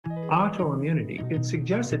autoimmunity. It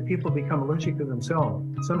suggests that people become allergic to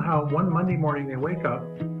themselves. Somehow one Monday morning they wake up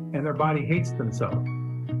and their body hates themselves.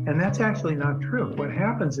 And that's actually not true. What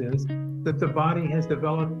happens is that the body has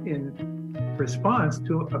developed in response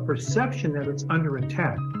to a perception that it's under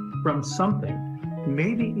attack from something,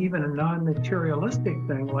 maybe even a non-materialistic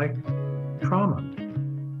thing like trauma,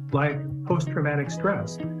 like post-traumatic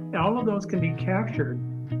stress. And all of those can be captured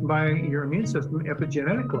by your immune system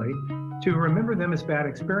epigenetically to remember them as bad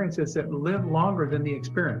experiences that live longer than the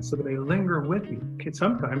experience, so that they linger with you,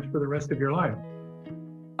 sometimes for the rest of your life.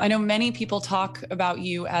 I know many people talk about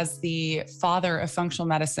you as the father of functional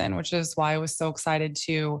medicine, which is why I was so excited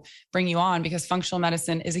to bring you on, because functional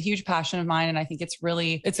medicine is a huge passion of mine. And I think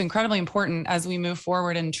it's incredibly important as we move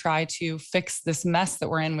forward and try to fix this mess that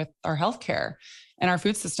we're in with our healthcare and our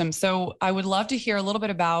food system. So I would love to hear a little bit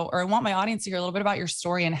about, or I want my audience to hear a little bit about your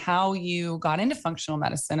story and how you got into functional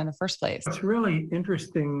medicine in the first place. It's really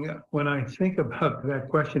interesting when I think about that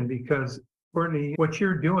question, because Courtney, what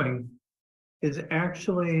you're doing is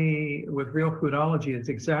actually, with Realfoodology, it's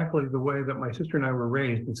exactly the way that my sister and I were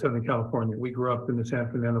raised in Southern California. We grew up in the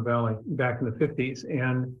San Fernando Valley back in the 50s.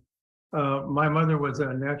 And my mother was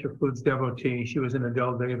a natural foods devotee. She was an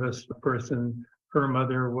Adele Davis person. Her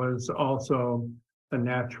mother was also a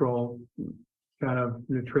natural kind of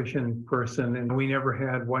nutrition person. And we never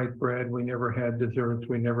had white bread. We never had desserts.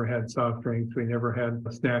 We never had soft drinks. We never had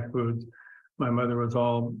snack foods. My mother was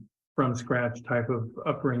all from scratch type of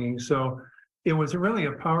upbringing. So it was really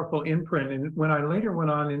a powerful imprint. And when I later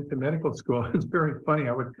went on into medical school, it's very funny.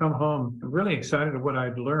 I would come home really excited of what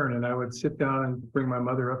I'd learned, and I would sit down and bring my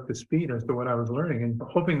mother up to speed as to what I was learning and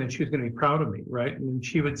hoping that she was going to be proud of me, right? And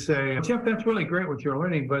she would say, Jeff, that's really great what you're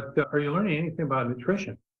learning, but are you learning anything about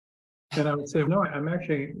nutrition? And I would say, no, I'm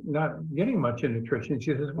actually not getting much in nutrition.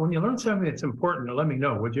 She says, when you learn something that's important, let me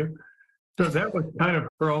know, would you? So that was kind of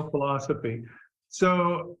her whole philosophy.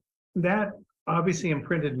 So that obviously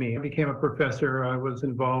imprinted me. I became a professor. I was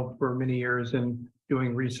involved for many years in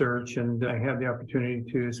doing research, and I had the opportunity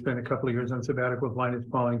to spend a couple of years on sabbatical with Linus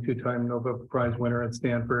Pauling, two-time Nobel Prize winner at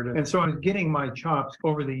Stanford. And so I was getting my chops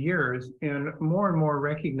over the years and more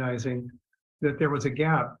recognizing that there was a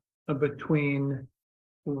gap between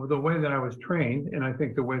the way that I was trained, and I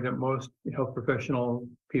think the way that most health professional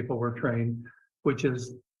people were trained, which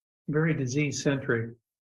is very disease-centric,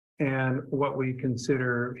 and what we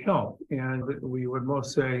consider health. And we would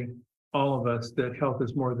most say, all of us, that health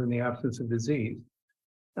is more than the absence of disease.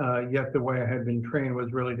 Yet the way I had been trained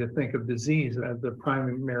was really to think of disease as the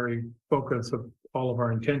primary focus of all of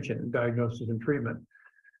our intention, diagnosis and treatment.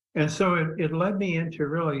 And so it led me into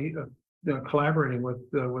really collaborating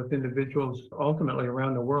with individuals ultimately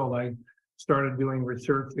around the world. I started doing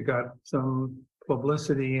research that got some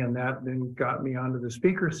publicity, and that then got me onto the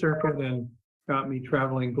speaker circuit and got me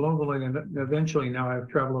traveling globally, and eventually now I've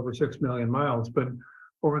traveled over 6 million miles. But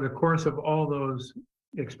over the course of all those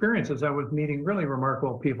experiences, I was meeting really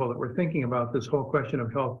remarkable people that were thinking about this whole question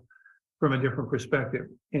of health from a different perspective.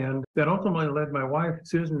 And that ultimately led my wife,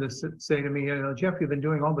 Susan, to say to me, Jeff, you've been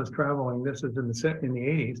doing all this traveling. This is in the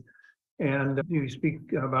 80s. And you speak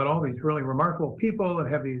about all these really remarkable people that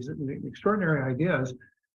have these extraordinary ideas.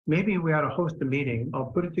 Maybe we ought to host a meeting. I'll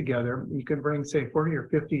put it together. You can bring, say, 40 or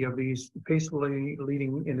 50 of these pacefully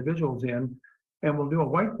leading individuals in, and we'll do a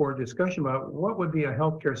whiteboard discussion about what would be a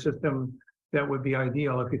healthcare system that would be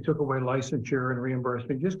ideal if you took away licensure and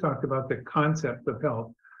reimbursement. Just talked about the concept of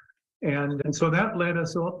health. And so that led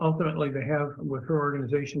us ultimately to have, with her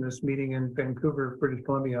organization, this meeting in Vancouver, British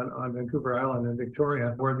Columbia, on Vancouver Island in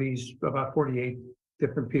Victoria, where these about 48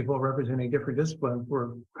 different people representing different disciplines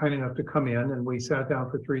were kind enough to come in, and we sat down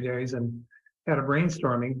for 3 days and had a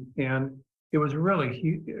brainstorming, and it was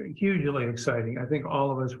really hugely exciting. I think all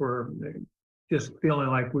of us were just feeling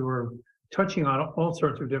like we were touching on all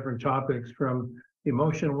sorts of different topics, from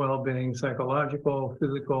emotional well-being, psychological,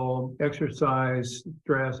 physical, exercise,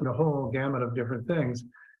 stress, and a whole gamut of different things.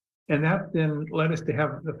 And that then led us to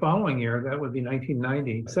have the following year, that would be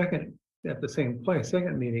 1990, second at the same place,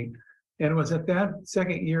 second meeting. And it was at that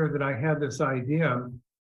second year that I had this idea,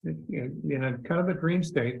 in a kind of a dream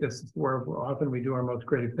state. This is where often we do our most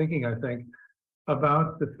creative thinking, I think,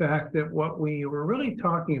 about the fact that what we were really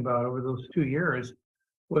talking about over those 2 years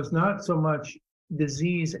was not so much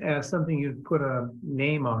disease as something you'd put a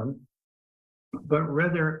name on, but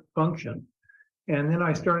rather function. And then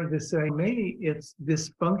I started to say, maybe it's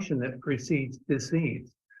dysfunction that precedes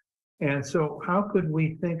disease. And so how could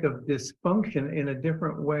we think of dysfunction in a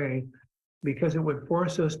different way? Because it would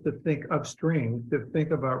force us to think upstream, to think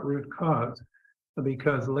about root cause.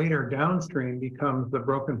 because later downstream becomes the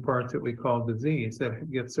broken parts that we call disease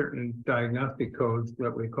that get certain diagnostic codes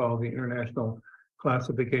that we call the International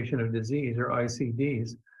Classification of Disease, or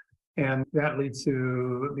ICDs. And that leads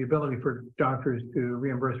to the ability for doctors to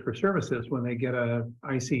reimburse for services when they get a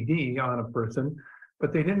ICD on a person,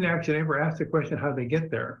 but they didn't actually ever ask the question how they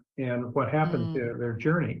get there and what happened to their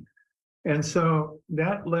journey. And so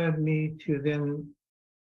that led me to then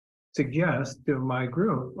suggest to my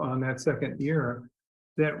group on that second year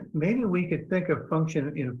that maybe we could think of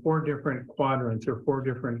function in 4 different quadrants or 4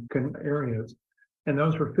 different areas. And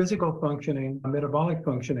those were physical functioning, metabolic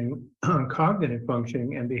functioning, cognitive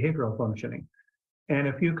functioning, and behavioral functioning. And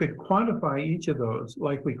if you could quantify each of those,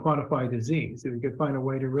 like we quantify disease, if you could find a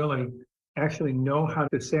way to really actually know how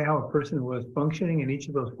to say how a person was functioning in each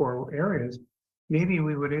of those 4 areas, maybe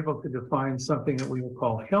we would be able to define something that we would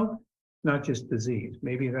call health, not just disease.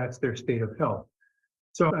 Maybe that's their state of health.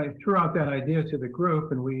 So I threw out that idea to the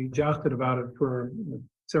group and we jousted about it for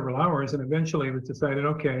several hours, and eventually it was decided,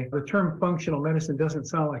 okay, the term functional medicine doesn't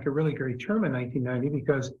sound like a really great term in 1990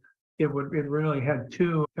 because it really had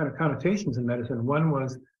 2 kind of connotations in medicine. One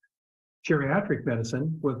was geriatric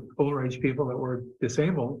medicine with older age people that were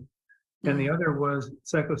disabled, and the other was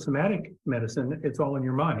psychosomatic medicine. It's all in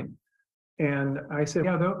your mind. And I said,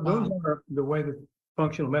 yeah, those are the way that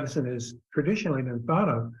functional medicine is traditionally been thought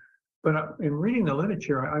of. But in reading the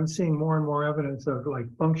literature, I'm seeing more and more evidence of like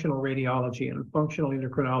functional radiology and functional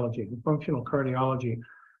endocrinology and functional cardiology.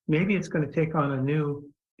 Maybe it's going to take on a new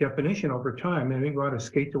definition over time. Maybe we ought to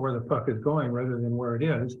skate to where the puck is going rather than where it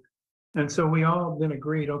is. And so we all then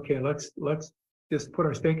agreed, okay, let's just put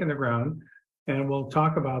our stake in the ground and we'll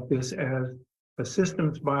talk about this as a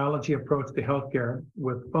systems biology approach to healthcare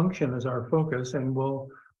with function as our focus, and we'll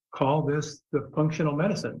call this the functional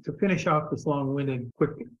medicine. To finish off this long-winded,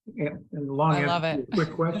 quick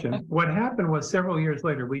question, what happened was several years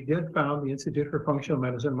later, we did found the Institute for Functional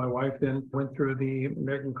Medicine. My wife then went through the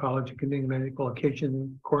American College of Continuing Medical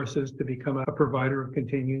Education courses to become a provider of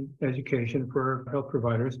continuing education for health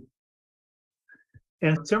providers.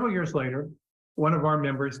 And several years later, one of our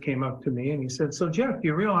members came up to me and he said, so Jeff, do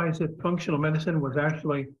you realize that functional medicine was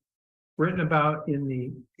actually written about in the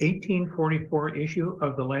 1844 issue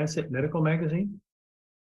of the Lancet Medical Magazine?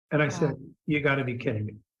 And I said, you got to be kidding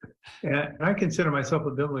me. And I consider myself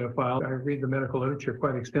a bibliophile. I read the medical literature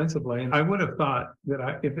quite extensively. And I would have thought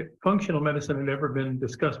that if functional medicine had ever been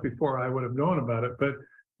discussed before, I would have known about it. But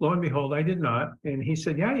lo and behold, I did not. And he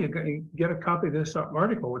said, yeah, you get a copy of this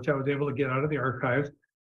article, which I was able to get out of the archives.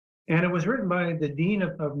 And it was written by the dean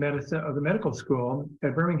of medicine of the medical school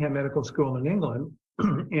at Birmingham Medical School in England.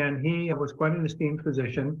 And he was quite an esteemed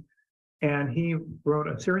physician, and he wrote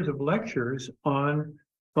a series of lectures on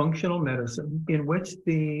functional medicine in which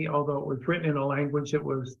although it was written in a language that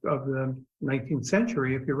was of the 19th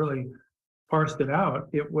century, if you really parsed it out,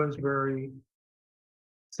 it was very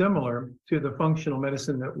similar to the functional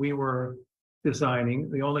medicine that we were designing.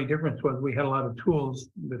 The only difference was we had a lot of tools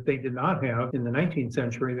that they did not have in the 19th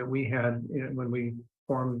century that we had when we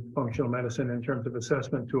formed functional medicine in terms of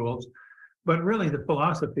assessment tools. But really, the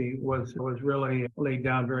philosophy was really laid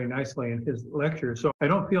down very nicely in his lecture. So I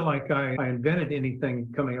don't feel like I invented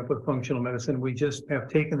anything coming up with functional medicine. We just have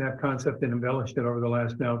taken that concept and embellished it over the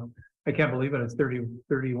last, now, I can't believe it, it's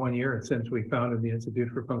 31 years since we founded the Institute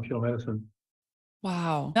for Functional Medicine.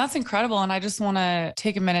 Wow, that's incredible. And I just want to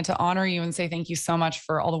take a minute to honor you and say thank you so much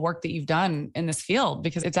for all the work that you've done in this field,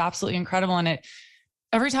 because it's absolutely incredible. And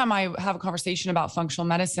every time I have a conversation about functional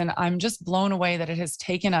medicine, I'm just blown away that it has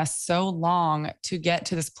taken us so long to get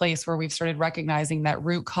to this place where we've started recognizing that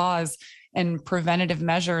root cause and preventative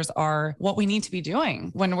measures are what we need to be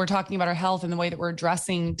doing when we're talking about our health and the way that we're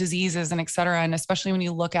addressing diseases and et cetera. And especially when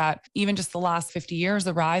you look at even just the last 50 years,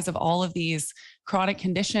 the rise of all of these chronic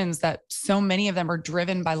conditions that so many of them are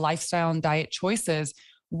driven by lifestyle and diet choices.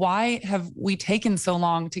 Why have we taken so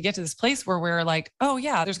long to get to this place where we're like, oh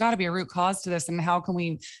yeah, there's got to be a root cause to this. And how can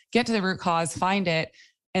we get to the root cause, find it,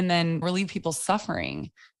 and then relieve people's suffering?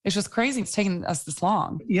 It's just crazy. It's taken us this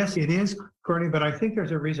long. Yes, it is, Courtney, but I think there's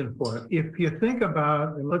a reason for it. If you think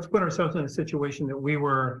about, and let's put ourselves in a situation that we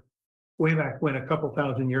were way back when, a couple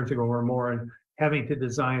thousand years ago or more, and having to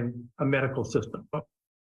design a medical system.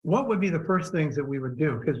 What would be the first things that we would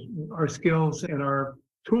do? Because our skills and our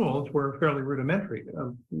tools were fairly rudimentary,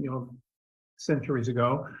 centuries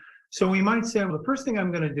ago. So we might say, well, the first thing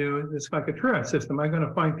I'm going to do is like a triage system. I'm going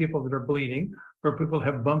to find people that are bleeding, or people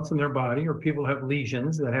have bumps in their body, or people have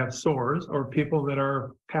lesions that have sores, or people that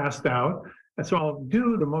are passed out. And so I'll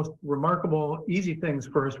do the most remarkable, easy things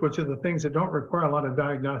first, which are the things that don't require a lot of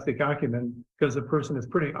diagnostic acumen because the person is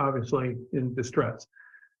pretty obviously in distress.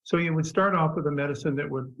 So you would start off with a medicine that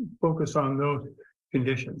would focus on those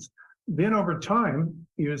conditions. Then over time,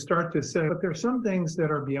 you start to say, but there's some things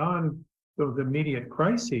that are beyond those immediate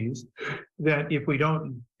crises that if we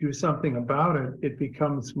don't do something about it, it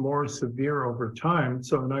becomes more severe over time.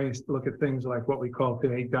 So now you look at things like what we call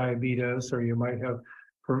today diabetes, or you might have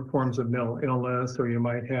forms of mental illness, or you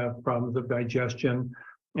might have problems of digestion.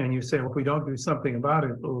 And you say, well, if we don't do something about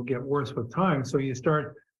it, it will get worse with time. So you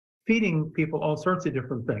start feeding people all sorts of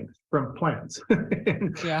different things from plants.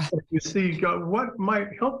 Yeah. You see, what might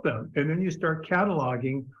help them? And then you start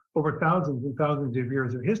cataloging over thousands and thousands of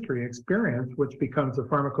years of history experience, which becomes a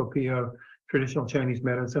pharmacopoeia of traditional Chinese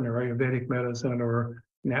medicine or Ayurvedic medicine or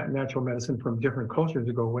natural medicine from different cultures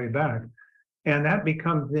that go way back. And that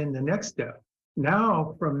becomes then the next step.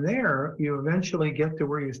 Now, from there, you eventually get to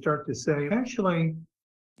where you start to say, actually,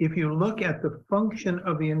 if you look at the function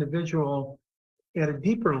of the individual at a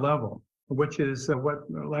deeper level, which is what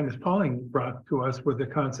Linus Pauling brought to us with the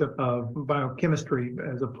concept of biochemistry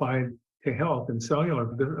as applied to health and cellular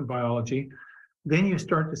biology, then you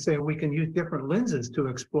start to say we can use different lenses to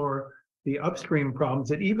explore the upstream problems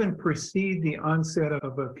that even precede the onset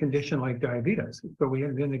of a condition like diabetes. So we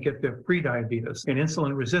then get to pre-diabetes and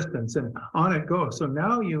insulin resistance, and on it goes. So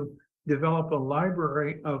now you develop a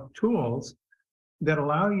library of tools that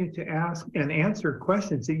allow you to ask and answer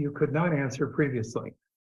questions that you could not answer previously.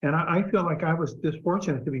 And I feel like I was just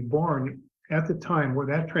fortunate to be born at the time where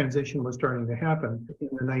that transition was starting to happen in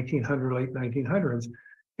the late 1900s.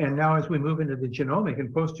 And now as we move into the genomic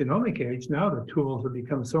and post-genomic age, now the tools have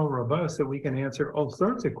become so robust that we can answer all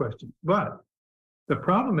sorts of questions. But the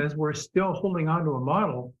problem is we're still holding on to a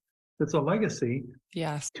model that's a legacy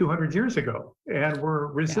 200 years ago. And we're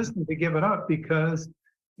resistant to give it up because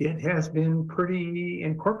it has been pretty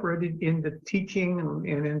incorporated into teaching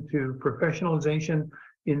and into professionalization,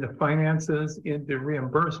 into finances, into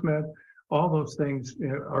reimbursement. All those things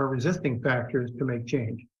are resisting factors to make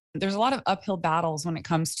change. There's a lot of uphill battles when it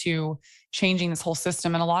comes to changing this whole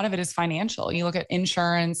system. And a lot of it is financial. You look at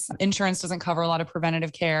insurance. Insurance doesn't cover a lot of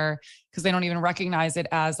preventative care because they don't even recognize it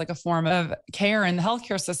as like a form of care in the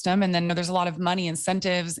healthcare system. And then there's a lot of money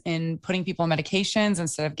incentives in putting people on medications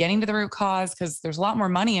instead of getting to the root cause, because there's a lot more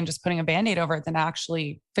money in just putting a Band-Aid over it than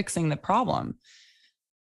actually fixing the problem.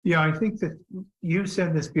 Yeah, I think that you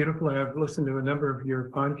said this beautifully. I've listened to a number of your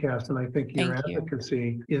podcasts, and I think your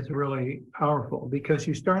advocacy is really powerful because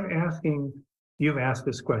you start asking, you've asked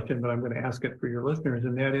this question, but I'm going to ask it for your listeners,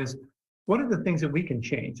 and that is, what are the things that we can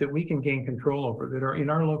change, that we can gain control over, that are in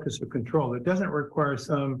our locus of control, that doesn't require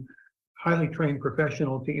some highly trained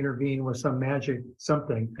professional to intervene with some magic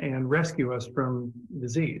something and rescue us from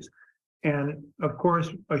disease? And of course,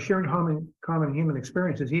 a shared common human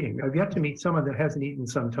experience is eating. I've yet to meet someone that hasn't eaten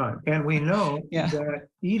some time. And we know that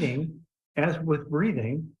eating, as with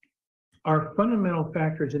breathing, are fundamental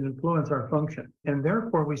factors that influence our function. And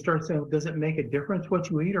therefore, we start saying, does it make a difference what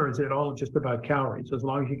you eat, or is it all just about calories? As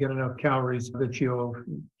long as you get enough calories that you'll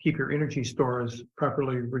keep your energy stores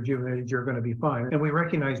properly rejuvenated, you're going to be fine. And we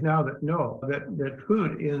recognize now that no, that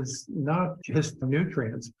food is not just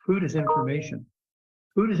nutrients. Food is information.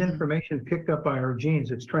 Food is information picked up by our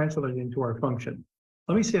genes. It's translated into our function.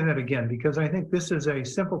 Let me say that again, because I think this is a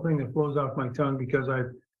simple thing that flows off my tongue because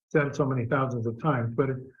I've said it so many thousands of times, but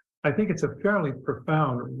I think it's a fairly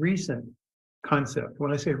profound recent concept.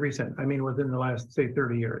 When I say recent, I mean within the last, say,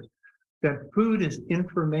 30 years, that food is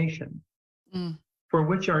information for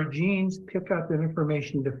which our genes pick up that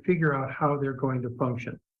information to figure out how they're going to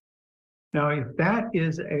function. Now, if that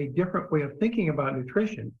is a different way of thinking about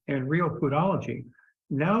nutrition and Realfoodology,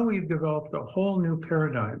 now we've developed a whole new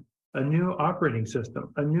paradigm, a new operating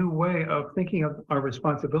system, a new way of thinking of our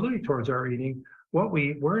responsibility towards our eating, what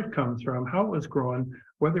we eat, where it comes from, how it was grown,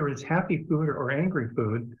 whether it's happy food or angry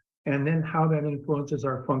food, and then how that influences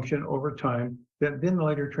our function over time, that then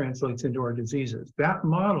later translates into our diseases. That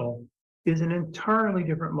model is an entirely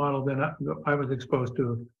different model than I was exposed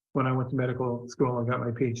to when I went to medical school and got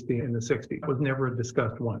my PhD in the 60s. It was never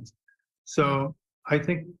discussed once. So I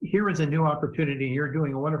think here is a new opportunity. You're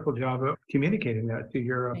doing a wonderful job of communicating that to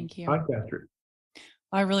your podcasters.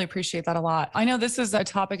 I really appreciate that a lot. I know this is a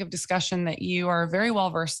topic of discussion that you are very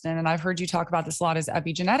well versed in, and I've heard you talk about this a lot, is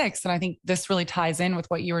epigenetics. And I think this really ties in with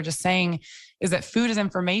what you were just saying, is that food is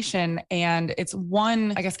information. And it's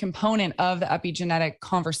one, I guess, component of the epigenetic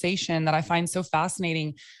conversation that I find so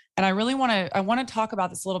fascinating. And I really want to talk about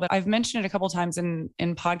this a little bit. I've mentioned it a couple of times in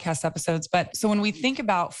podcast episodes, but so when we think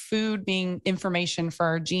about food being information for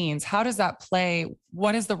our genes, how does that play?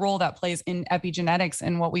 What is the role that plays in epigenetics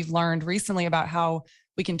and what we've learned recently about how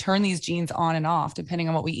we can turn these genes on and off depending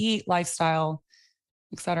on what we eat, lifestyle,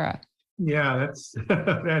 et cetera? Yeah, that's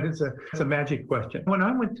a magic question. When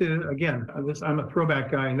I went to, again, I'm a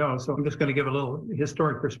throwback guy, I know, so I'm just going to give a little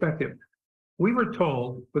historic perspective. We were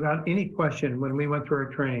told without any question when we went through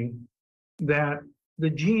our training that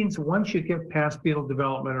the genes, once you get past fetal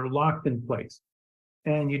development, are locked in place.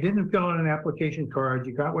 And you didn't fill out an application card,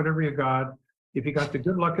 you got whatever you got. If you got the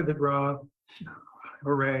good luck of the draw,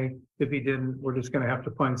 hooray. If you didn't, we're just going to have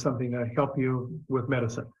to find something to help you with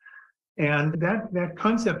medicine. And that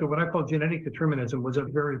concept of what I call genetic determinism was a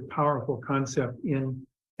very powerful concept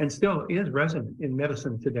and still is resonant in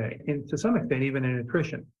medicine today, and to some extent even in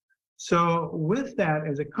nutrition. So with that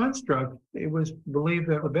as a construct, it was believed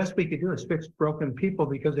that the best we could do is fix broken people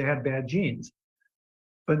because they had bad genes.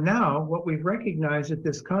 But now what we've recognized is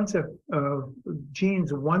this concept of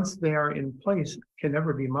genes, once they are in place, can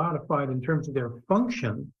never be modified in terms of their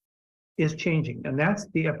function, is changing. And that's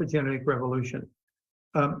the epigenetic revolution.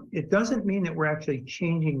 It doesn't mean that we're actually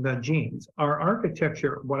changing the genes. Our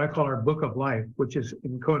architecture, what I call our book of life, which is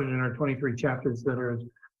encoded in our 23 chapters that are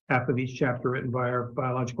half of each chapter written by our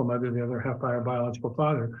biological mother, the other half by our biological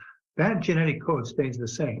father, that genetic code stays the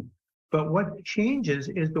same. But what changes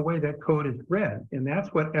is the way that code is read. And that's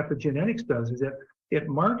what epigenetics does, is that it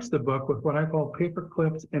marks the book with what I call paper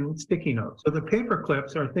clips and sticky notes. So the paper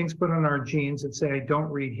clips are things put on our genes that say,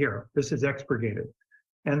 don't read here. This is expurgated.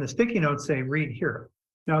 And the sticky notes say, read here.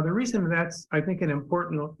 Now, the reason that's, I think, an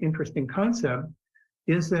important, interesting concept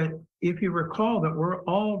is that if you recall that we're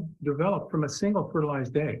all developed from a single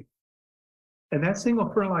fertilized egg. And that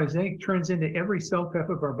single fertilized egg turns into every cell type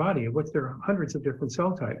of our body, of which there are hundreds of different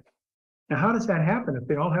cell types. Now, how does that happen if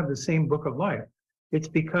they all have the same book of life? It's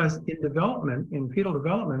because in development, in fetal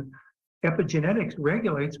development, epigenetics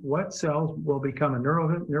regulates what cells will become a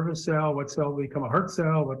nervous cell, what cell will become a heart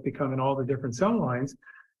cell, what become in all the different cell lines.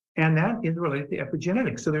 And that is related to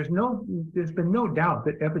epigenetics. So there's been no doubt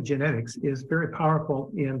that epigenetics is very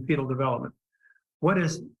powerful in fetal development. What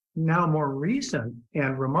is now more recent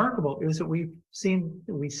and remarkable is that we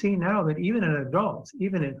see now that even in adults,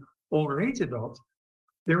 even in older age adults,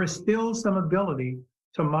 there is still some ability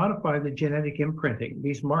to modify the genetic imprinting,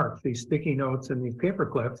 these marks, these sticky notes and these paper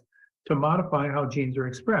clips, to modify how genes are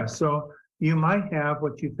expressed. So you might have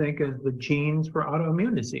what you think is the genes for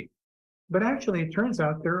autoimmune disease. But actually, it turns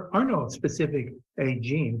out there are no specific A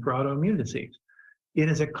gene for autoimmune disease. It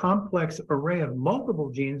is a complex array of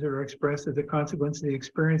multiple genes that are expressed as a consequence of the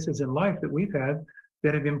experiences in life that we've had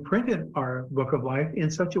that have imprinted our book of life in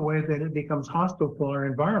such a way that it becomes hostile to our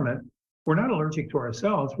environment. We're not allergic to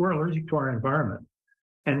ourselves, we're allergic to our environment.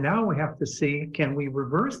 And now we have to see, can we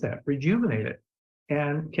reverse that, rejuvenate it?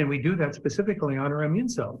 And can we do that specifically on our immune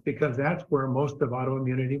cells? Because that's where most of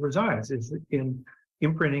autoimmunity resides, is in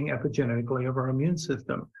imprinting epigenetically of our immune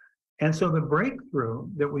system. And so the breakthrough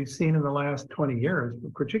that we've seen in the last 20 years,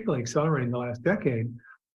 particularly accelerating the last decade,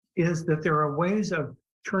 is that there are ways of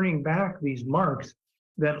turning back these marks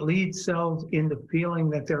that lead cells into feeling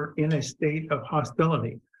that they're in a state of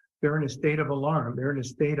hostility. They're in a state of alarm. They're in a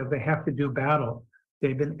state of they have to do battle.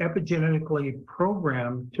 They've been epigenetically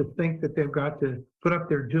programmed to think that they've got to put up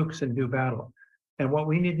their dukes and do battle. And what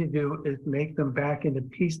we need to do is make them back into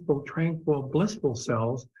peaceful, tranquil, blissful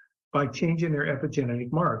cells by changing their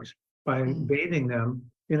epigenetic marks, by bathing them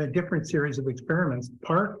in a different series of experiments,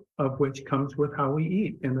 part of which comes with how we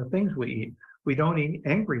eat and the things we eat. We don't eat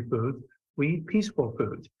angry foods, we eat peaceful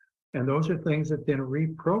foods. And those are things that then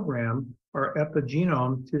reprogram our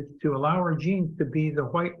epigenome to allow our genes to be the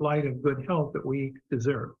white light of good health that we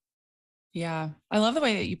deserve. Yeah. I love the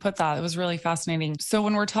way that you put that. It was really fascinating. So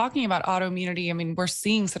when we're talking about autoimmunity, I mean, we're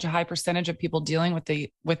seeing such a high percentage of people dealing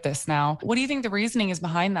with this now. What do you think the reasoning is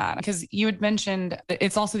behind that? Because you had mentioned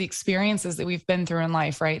it's also the experiences that we've been through in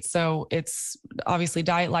life, right? So it's obviously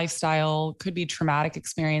diet, lifestyle, could be traumatic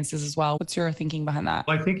experiences as well. What's your thinking behind that?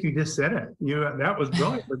 Well, I think you just said it. That was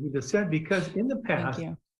brilliant what you just said, because in the past,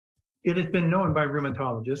 it has been known by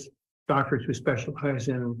rheumatologists, doctors who specialize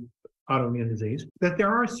in autoimmune disease, that there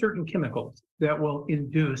are certain chemicals that will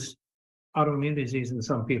induce autoimmune disease in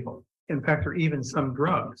some people. In fact, there are even some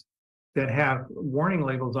drugs that have warning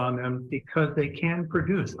labels on them because they can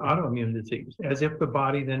produce autoimmune disease, as if the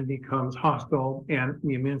body then becomes hostile and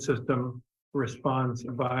the immune system responds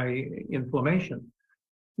by inflammation.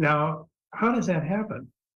 Now, how does that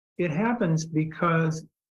happen? It happens because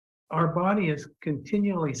our body is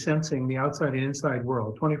continually sensing the outside and inside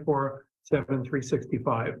world, 24/7,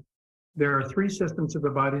 365. There are three systems of the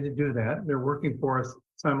body that do that. They're working for us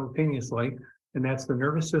simultaneously, and that's the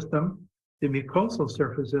nervous system, the mucosal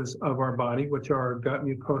surfaces of our body, which are gut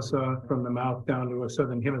mucosa from the mouth down to a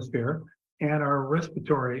southern hemisphere, and our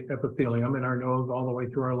respiratory epithelium in our nose all the way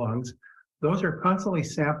through our lungs. Those are constantly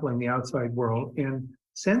sampling the outside world and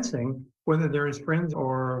sensing whether there is friends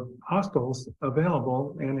or hostiles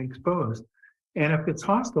available and exposed. And if it's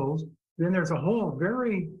hostiles, then there's a whole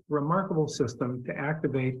very remarkable system to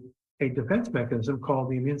activate a defense mechanism called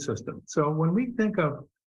the immune system. So when we think of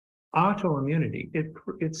autoimmunity,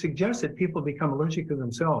 it suggests that people become allergic to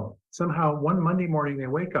themselves. Somehow one Monday morning they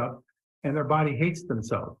wake up and their body hates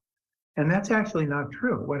themselves. And that's actually not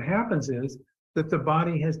true. What happens is that the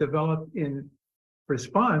body has developed in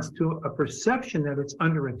response to a perception that it's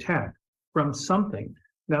under attack from something.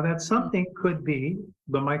 Now that something could be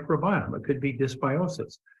the microbiome, it could be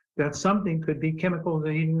dysbiosis. That something could be chemicals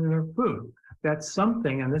they eat in their food. That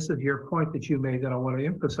something, and this is your point that you made that I want to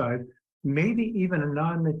emphasize, maybe even a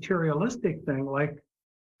non-materialistic thing like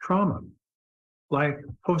trauma, like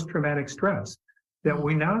post-traumatic stress, that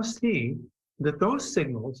we now see that those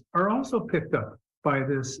signals are also picked up by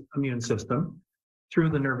this immune system through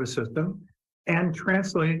the nervous system and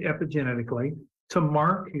translated epigenetically to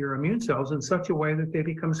mark your immune cells in such a way that they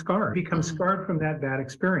become scarred from that bad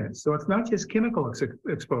experience. So it's not just chemical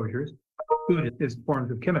exposures. Food is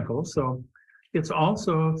formed of chemicals. So it's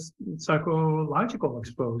also psychological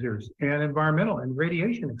exposures and environmental and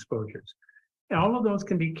radiation exposures. And all of those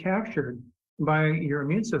can be captured by your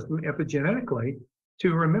immune system epigenetically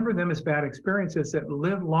to remember them as bad experiences that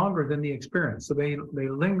live longer than the experience. So they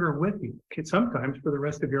linger with you, sometimes for the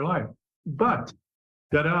rest of your life. But,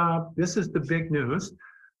 this is the big news.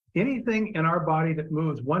 Anything in our body that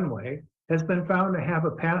moves one way has been found to have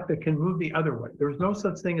a path that can move the other way. There's no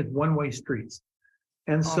such thing as one-way streets.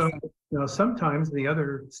 And so, sometimes the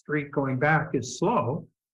other street going back is slow,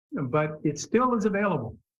 but it still is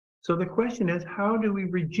available. So the question is, how do we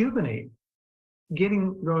rejuvenate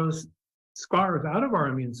getting those scars out of our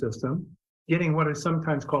immune system, getting what is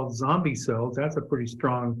sometimes called zombie cells? That's a pretty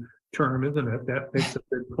strong term, isn't it? That makes a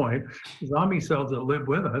good point. Zombie cells that live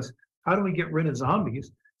with us. How do we get rid of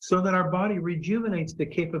zombies so that our body rejuvenates the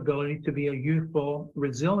capability to be a youthful,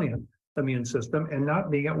 resilient immune system and not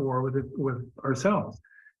being at war with ourselves?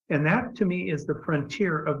 And that, to me, is the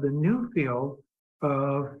frontier of the new field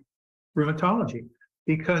of rheumatology,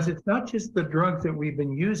 because it's not just the drugs that we've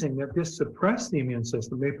been using that just suppress the immune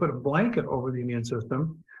system. They put a blanket over the immune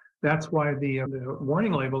system. That's why the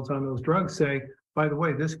warning labels on those drugs say, by the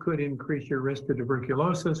way, this could increase your risk to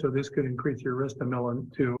tuberculosis, or this could increase your risk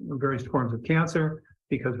to various forms of cancer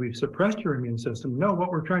because we've suppressed your immune system. No,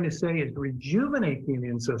 what we're trying to say is rejuvenate the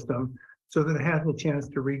immune system so that it has a chance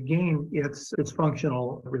to regain its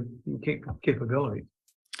functional capability.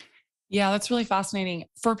 Yeah, that's really fascinating.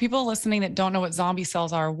 For people listening that don't know what zombie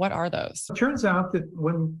cells are, what are those? It turns out that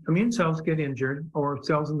when immune cells get injured or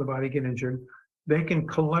cells in the body get injured, they can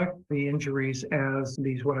collect the injuries as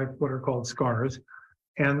these what are called scars.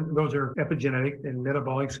 And those are epigenetic and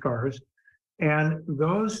metabolic scars. And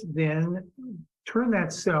those then turn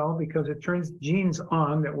that cell, because it turns genes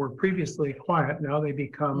on that were previously quiet. Now they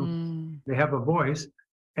they have a voice.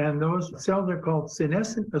 And those cells are called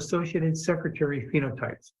senescent associated secretory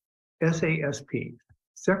phenotypes. SASP.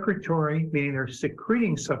 Secretory, meaning they're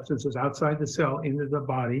secreting substances outside the cell into the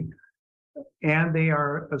body, and they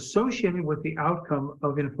are associated with the outcome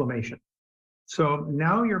of inflammation. So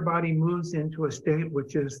now your body moves into a state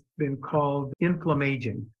which has been called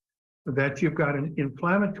inflammaging, that you've got an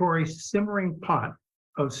inflammatory simmering pot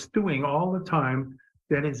of stewing all the time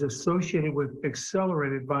that is associated with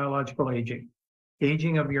accelerated biological aging.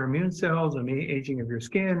 Aging of your immune cells, aging of your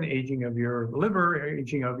skin, aging of your liver,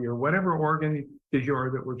 aging of your whatever organ du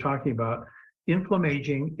jour that we're talking about.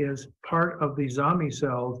 Inflammaging is part of the zombie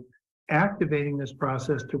cells activating this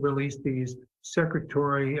process to release these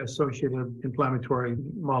secretory associated inflammatory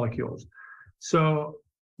molecules. So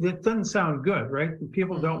it doesn't sound good, right?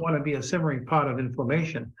 People don't want to be a simmering pot of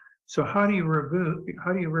inflammation. So how do you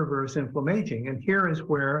reverse inflammaging? And here is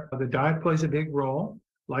where the diet plays a big role.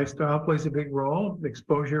 Lifestyle plays a big role.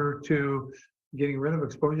 Exposure to getting rid of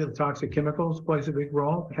exposure to toxic chemicals plays a big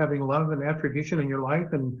role. Having love and attribution in your life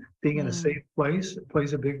and being in a safe place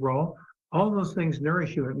plays a big role. All those things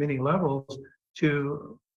nourish you at many levels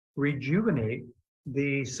to rejuvenate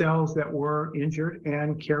the cells that were injured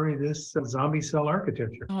and carry this zombie cell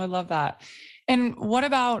architecture. Oh, I love that. And what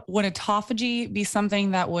about, would autophagy be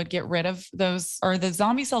something that would get rid of those? Are the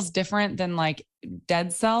zombie cells different than like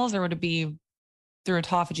dead cells, or would it be through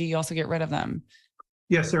autophagy you also get rid of them?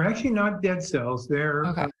 Yes, they're actually not dead cells. They're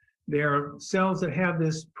cells that have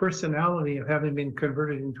this personality of having been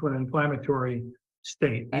converted into an inflammatory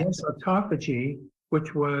state. Yes, autophagy,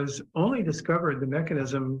 which was only discovered, the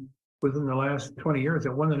mechanism, within the last 20 years.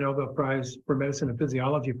 It won the Nobel Prize for Medicine and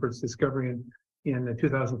Physiology for its discovery in in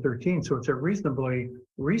 2013. So it's a reasonably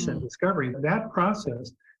recent discovery. That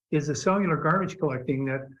process is a cellular garbage collecting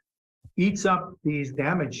that eats up these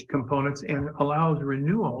damaged components and allows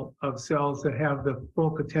renewal of cells that have the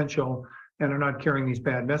full potential and are not carrying these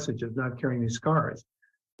bad messages, not carrying these scars.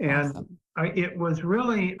 And Awesome. it was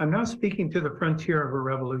really, I'm now speaking to the frontier of a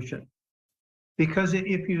revolution. Because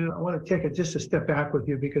if you, I want to take it just a step back with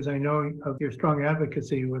you, because I know of your strong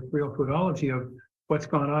advocacy with Realfoodology of what's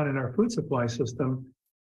gone on in our food supply system.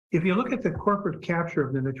 If you look at the corporate capture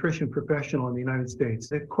of the nutrition professional in the United States,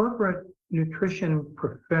 the corporate nutrition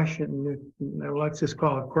profession, let's just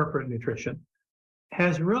call it corporate nutrition,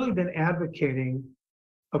 has really been advocating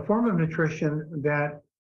a form of nutrition that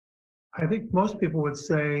I think most people would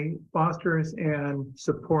say fosters and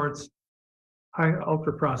supports high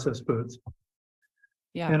ultra-processed foods.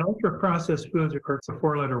 Yeah. And ultra-processed foods are a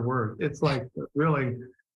four-letter word. It's like really,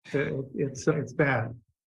 it's bad.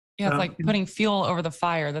 Yeah, it's like putting fuel over the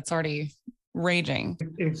fire that's already raging.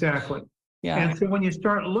 Exactly. Yeah. And so when you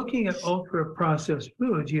start looking at ultra-processed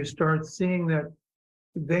foods, you start seeing that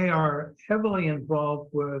they are heavily involved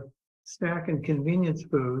with snack and convenience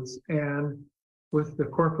foods and with the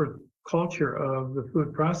corporate culture of the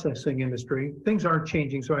food processing industry. Things are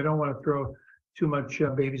changing, so I don't want to throw too much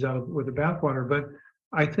babies out with the bathwater, but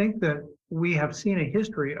I think that we have seen a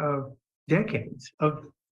history of decades of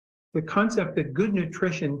the concept that good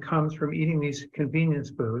nutrition comes from eating these convenience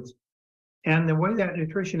foods. And the way that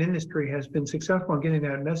nutrition industry has been successful in getting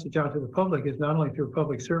that message out to the public is not only through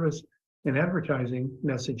public service and advertising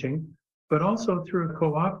messaging, but also through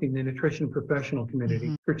co-opting the nutrition professional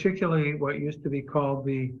community, particularly what used to be called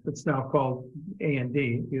it's now called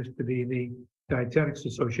A&D, used to be the Dietetics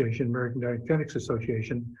Association, American Dietetics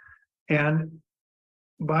Association. And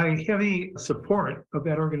by heavy support of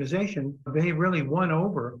that organization, they really won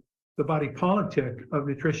over the body politic of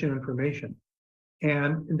nutrition information.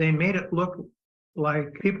 And they made it look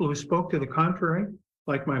like people who spoke to the contrary,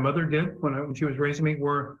 like my mother did when she was raising me,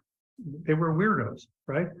 they were weirdos,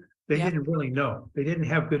 right? They didn't really know. They didn't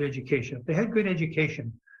have good education. If they had good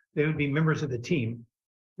education, they would be members of the team.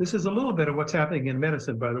 This is a little bit of what's happening in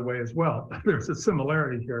medicine, by the way, as well. There's a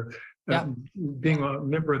similarity here. Being a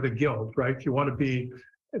member of the guild, right? You want to be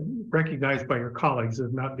recognized by your colleagues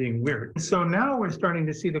as not being weird. So now we're starting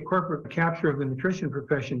to see the corporate capture of the nutrition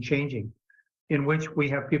profession changing, in which we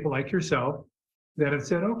have people like yourself that have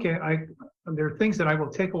said, okay, there are things that I will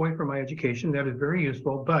take away from my education that is very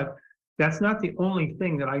useful, but that's not the only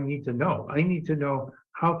thing that I need to know. I need to know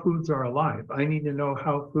how foods are alive. I need to know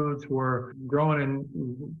how foods were grown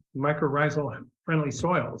in mycorrhizal friendly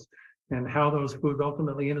soils and how those foods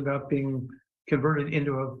ultimately ended up being converted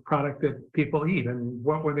into a product that people eat, and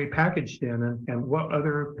what were they packaged in, and what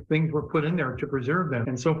other things were put in there to preserve them,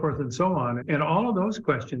 and so forth and so on. And all of those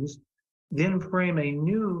questions then frame a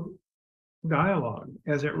new dialogue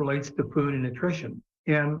as it relates to food and nutrition.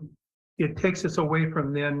 And it takes us away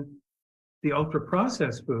from then the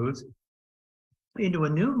ultra-processed foods into a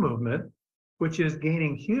new movement, which is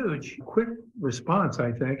gaining huge, quick response,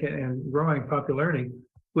 I think, and growing popularity,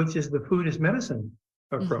 which is the food is medicine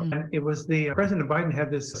approach. And it was President Biden had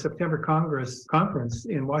this September conference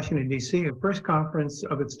in Washington, D.C., the first conference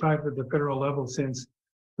of its type at the federal level since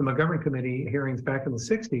the Montgomery Committee hearings back in the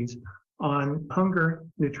 60s on hunger,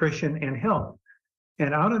 nutrition, and health.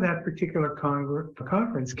 And out of that particular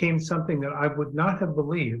conference came something that I would not have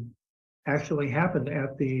believed actually happened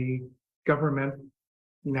at the government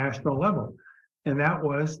national level. And that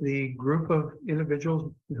was the group of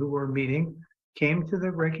individuals who were meeting came to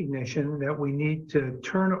the recognition that we need to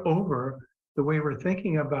turn over the way we're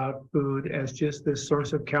thinking about food as just this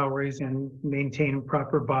source of calories and maintain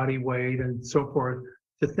proper body weight and so forth,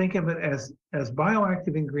 to think of it as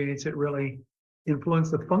bioactive ingredients that really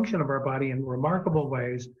influence the function of our body in remarkable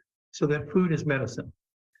ways, so that food is medicine.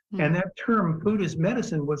 And that term, food is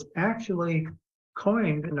medicine, was actually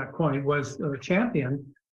championed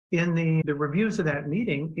in the reviews of that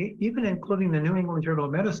meeting, even including the New England Journal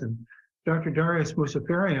of Medicine. Dr. Darius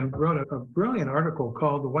Mousafarian wrote a brilliant article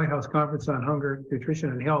called The White House Conference on Hunger,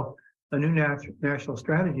 Nutrition, and Health, a New National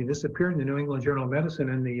Strategy. This appeared in the New England Journal of Medicine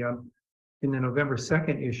in the November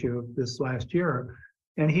 2nd issue of this last year.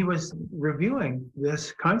 And he was reviewing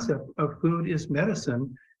this concept of food is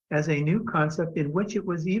medicine as a new concept, in which it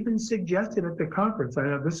was even suggested at the conference. I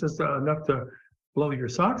know this is enough to blow your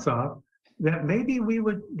socks off, that maybe we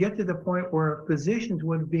would get to the point where physicians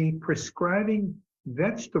would be prescribing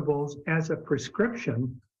vegetables as a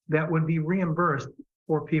prescription that would be reimbursed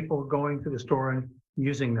for people going to the store and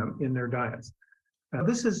using them in their diets.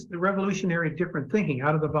 This is the revolutionary different thinking,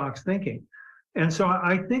 out of the box thinking. And so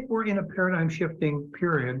I think we're in a paradigm shifting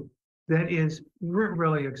period that is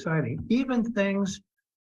really exciting. Even things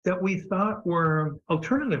that we thought were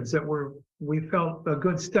alternatives that we felt a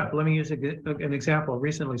good step. Let me use an example.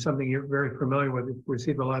 Recently, something you're very familiar with,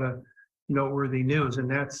 received a lot of noteworthy news, and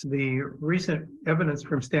that's the recent evidence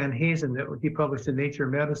from Stan Hazen that he published in Nature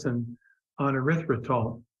Medicine on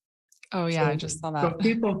erythritol. Oh yeah, I just saw that. So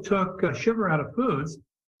people took sugar out of foods,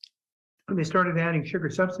 and they started adding sugar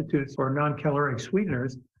substitutes or non-caloric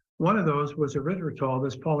sweeteners. One of those was erythritol,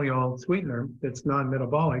 this polyol sweetener that's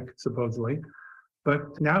non-metabolic, supposedly.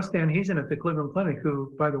 But now Stan Hazen at the Cleveland Clinic,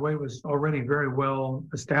 who, by the way, was already very well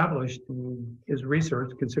established in his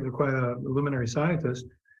research, considered quite a luminary scientist,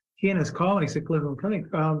 he and his colleagues at Cleveland Clinic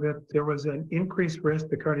found that there was an increased risk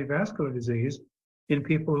of cardiovascular disease in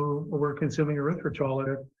people who were consuming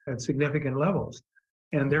erythritol at significant levels.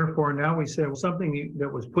 And therefore, now we say, well, something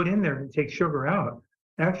that was put in there to take sugar out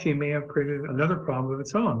actually may have created another problem of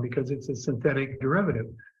its own because it's a synthetic derivative.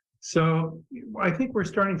 So I think we're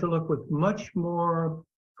starting to look with much more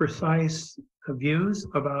precise views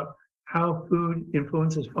about how food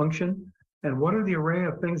influences function and what are the array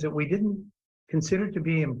of things that we didn't consider to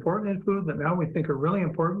be important in food that now we think are really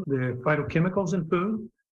important, the phytochemicals in food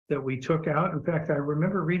that we took out. In fact, I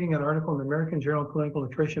remember reading an article in the American Journal of Clinical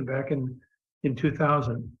Nutrition back in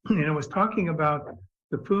 2000, and it was talking about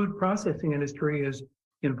the food processing industry is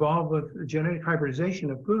involved with genetic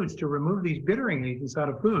hybridization of foods to remove these bittering agents out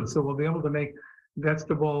of foods. So we'll be able to make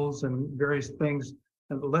vegetables and various things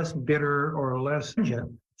less bitter or less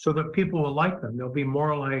pungent so that people will like them. They'll be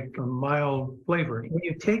more like a mild flavor. When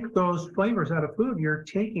you take those flavors out of food, you're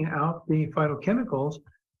taking out the phytochemicals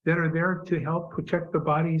that are there to help protect the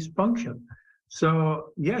body's function. So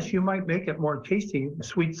yes, you might make it more tasty,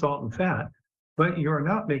 sweet, salt, and fat, but you're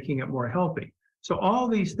not making it more healthy. So all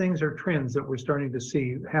these things are trends that we're starting to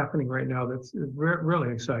see happening right now. That's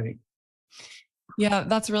really exciting. Yeah,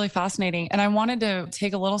 that's really fascinating. And I wanted to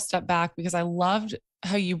take a little step back because I loved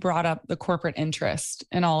how you brought up the corporate interest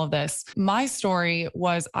in all of this. My story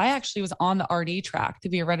was I actually was on the RD track to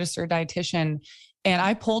be a registered dietitian. And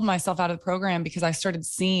I pulled myself out of the program because I started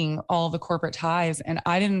seeing all the corporate ties and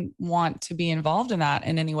I didn't want to be involved in that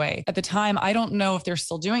in any way. At the time, I don't know if they're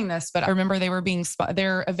still doing this, but I remember they were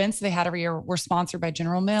their events they had every year were sponsored by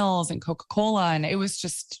General Mills and Coca-Cola. And it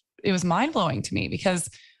was mind blowing to me because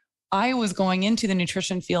I was going into the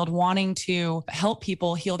nutrition field wanting to help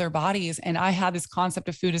people heal their bodies. And I had this concept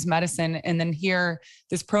of food as medicine. And then here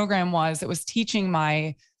this program that was teaching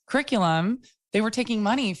my curriculum. They were taking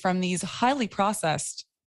money from these highly processed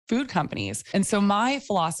food companies. And so my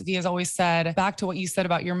philosophy has always said, back to what you said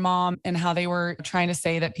about your mom and how they were trying to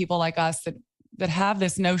say that people like us that have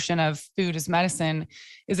this notion of food as medicine,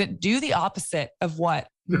 is it do the opposite of what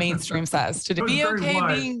mainstream says to be okay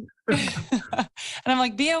being, and I'm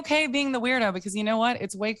like, be okay being the weirdo, because you know what?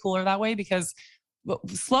 It's way cooler that way because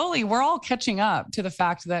slowly we're all catching up to the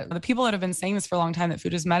fact that the people that have been saying this for a long time, that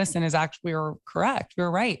food is medicine, is actually, we were correct. We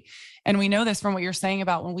were right. And we know this from what you're saying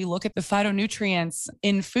about when we look at the phytonutrients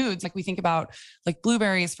in foods, like we think about like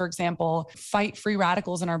blueberries, for example, fight free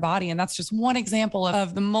radicals in our body. And that's just one example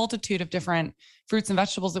of the multitude of different fruits and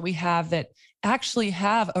vegetables that we have that actually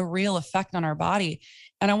have a real effect on our body.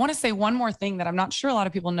 And I want to say one more thing that I'm not sure a lot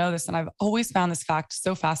of people know this, and I've always found this fact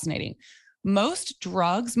so fascinating. Most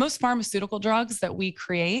pharmaceutical drugs that we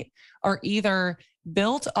create are either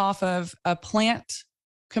built off of a plant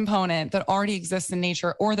component that already exists in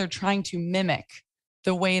nature, or they're trying to mimic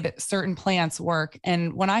the way that certain plants work.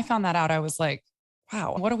 And when I found that out, I was like,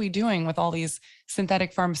 wow, what are we doing with all these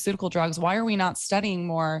synthetic pharmaceutical drugs? Why are we not studying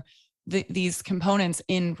more these components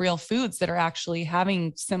in real foods that are actually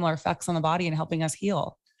having similar effects on the body and helping us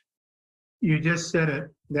heal? You just said it.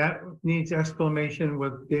 That needs exclamation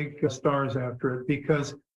with big stars after it,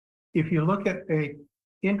 because if you look at a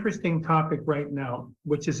interesting topic right now,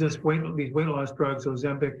 which is these weight loss drugs,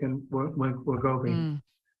 Ozempic and Wegovy.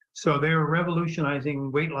 So they're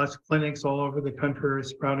revolutionizing weight loss clinics all over the country,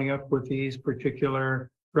 sprouting up with these particular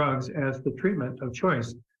drugs as the treatment of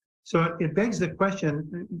choice. So it begs the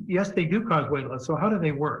question, yes, they do cause weight loss. So how do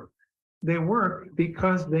they work? They work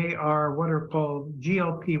because they are what are called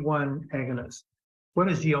GLP-1 agonists.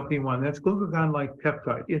 What is GLP-1? That's glucagon-like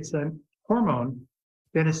peptide. It's a hormone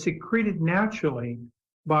that is secreted naturally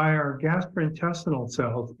by our gastrointestinal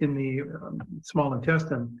cells in the small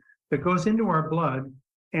intestine that goes into our blood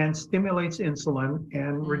and stimulates insulin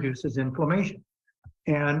and reduces inflammation.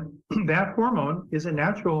 And that hormone is a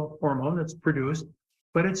natural hormone that's produced,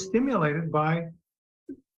 but it's stimulated by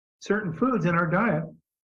certain foods in our diet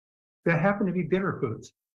that happen to be bitter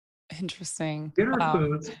foods. Interesting. Bitter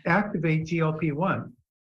foods activate GLP-1.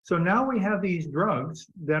 So now we have these drugs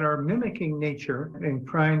that are mimicking nature and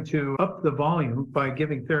trying to up the volume by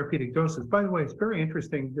giving therapeutic doses. By the way, it's very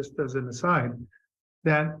interesting, just as an aside,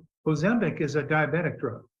 that Ozempic is a diabetic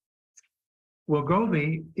drug.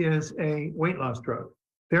 Wegovy is a weight loss drug.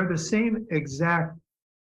 They're the same exact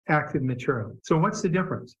active material. So what's the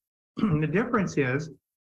difference? The difference is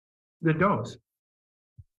the dose.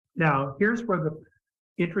 Now, here's where the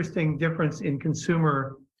interesting difference in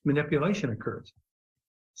consumer manipulation occurs.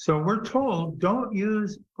 So we're told don't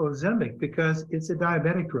use Ozempic because it's a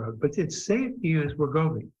diabetic drug, but it's safe to use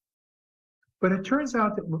Wegovy. But it turns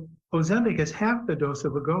out that Ozempic is half the dose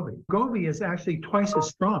of Wegovy. Wegovy is actually twice as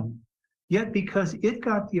strong. Yet because it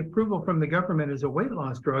got the approval from the government as a weight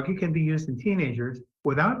loss drug, it can be used in teenagers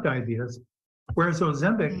without diabetes, whereas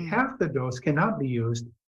Ozempic, half the dose cannot be used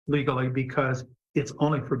legally because it's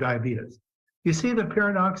only for diabetes. You see the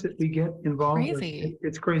paradox that we get involved Crazy. with?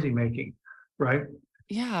 It's crazy making, right?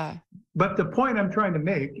 Yeah. But the point I'm trying to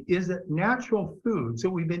make is that natural foods that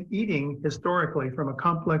we've been eating historically from a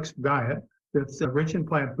complex diet that's rich in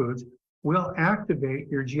plant foods will activate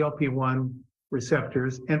your GLP-1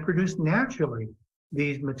 receptors and produce naturally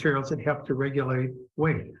these materials that help to regulate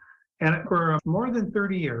weight. And for more than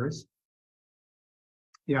 30 years,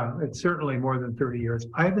 yeah, it's certainly more than 30 years,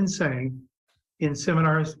 I've been saying in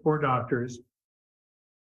seminars for doctors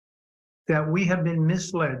that we have been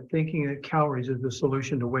misled thinking that calories is the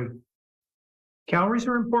solution to weight. Calories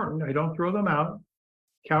are important. I don't throw them out.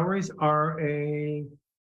 Calories are a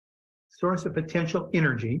source of potential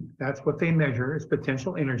energy. That's what they measure, is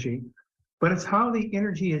potential energy. But it's how the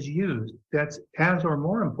energy is used that's as or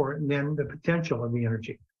more important than the potential of the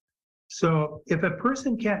energy. So if a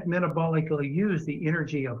person can't metabolically use the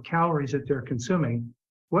energy of calories that they're consuming,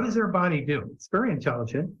 what does their body do? It's very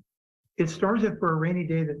intelligent. It stores it for a rainy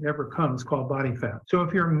day that never comes, called body fat. So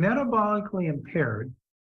if you're metabolically impaired,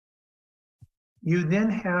 you then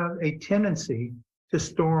have a tendency to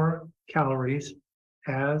store calories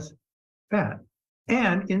as fat.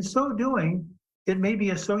 And in so doing, it may be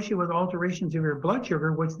associated with alterations of your blood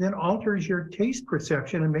sugar, which then alters your taste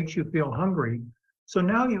perception and makes you feel hungry. So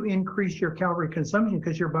now you increase your calorie consumption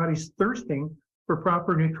because your body's thirsting for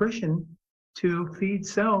proper nutrition to feed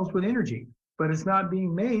cells with energy. But it's not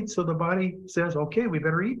being made, so the body says, okay, we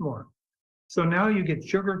better eat more. So now you get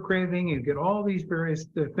sugar craving, you get all these various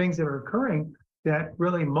things that are occurring that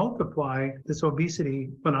really multiply this obesity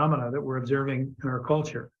phenomena that we're observing in our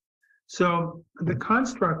culture. So the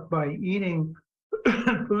construct by eating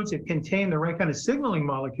foods that contain the right kind of signaling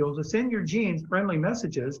molecules that send your genes friendly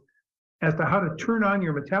messages as to how to turn on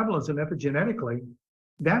your metabolism epigenetically,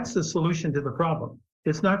 that's the solution to the problem.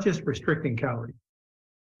 It's not just restricting calories.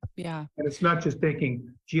 Yeah. And it's not just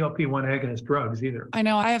taking GLP-1 agonist drugs either. I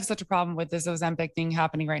know I have such a problem with this Ozempic thing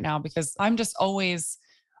happening right now because I always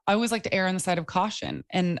like to err on the side of caution.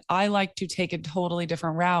 And I like to take a totally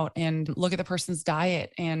different route and look at the person's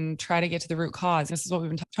diet and try to get to the root cause. This is what we've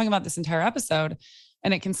been talking about this entire episode.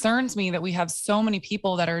 And it concerns me that we have so many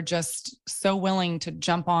people that are just so willing to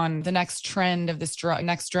jump on the next trend of this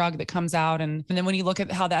next drug that comes out. And then when you look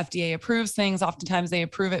at how the FDA approves things, oftentimes they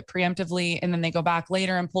approve it preemptively and then they go back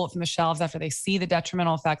later and pull it from the shelves after they see the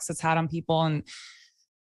detrimental effects it's had on people. And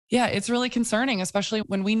yeah, it's really concerning, especially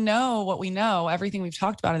when we know what we know, everything we've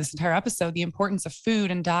talked about in this entire episode, the importance of food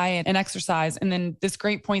and diet and exercise. And then this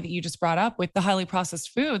great point that you just brought up with the highly processed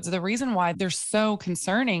foods, the reason why they're so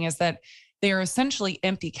concerning is that they are essentially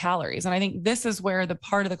empty calories. And I think this is where the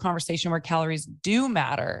part of the conversation where calories do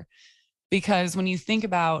matter, because when you think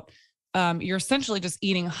about, you're essentially just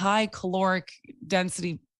eating high caloric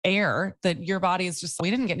density air that your body is just, we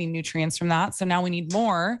didn't get any nutrients from that. So now we need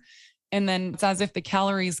more. And then it's as if the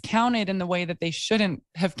calories counted in the way that they shouldn't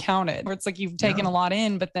have counted, where it's like you've taken a lot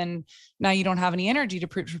in, but then now you don't have any energy to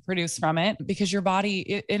produce from it because your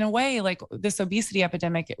body, in a way, like this obesity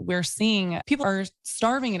epidemic, we're seeing people are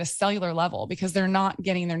starving at a cellular level because they're not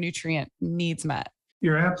getting their nutrient needs met.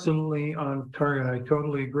 You're absolutely on target. I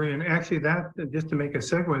totally agree. And actually that, just to make a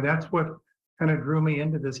segue, that's what kind of drew me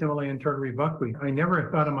into this Himalayan Tartary buckwheat. I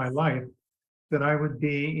never thought in my life that I would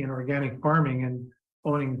be in organic farming and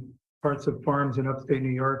owning parts of farms in upstate New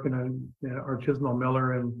York and an artisanal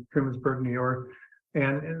miller in Trumansburg, New York.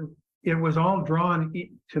 And it was all drawn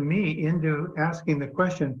to me into asking the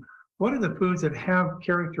question, what are the foods that have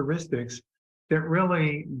characteristics that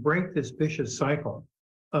really break this vicious cycle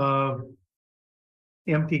of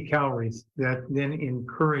empty calories that then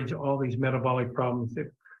encourage all these metabolic problems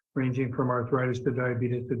that ranging from arthritis to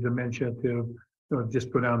diabetes to dementia to,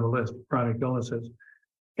 just go down the list, chronic illnesses.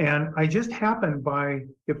 And I just happened by,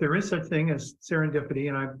 if there is such thing as serendipity,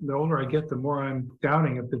 and the older I get, the more I'm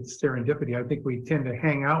doubting if it's serendipity. I think we tend to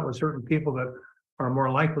hang out with certain people that are more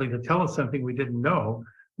likely to tell us something we didn't know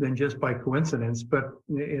than just by coincidence. But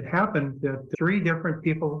it happened that three different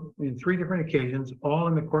people in three different occasions, all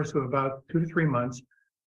in the course of about 2 to 3 months,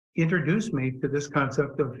 introduced me to this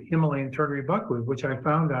concept of Himalayan Tartary buckwheat, which I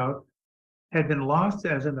found out had been lost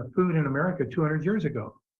as in a food in America 200 years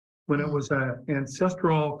ago, when it was an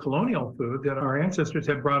ancestral colonial food that our ancestors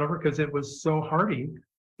had brought over because it was so hardy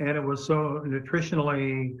and it was so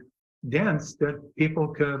nutritionally dense that people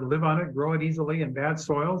could live on it, grow it easily in bad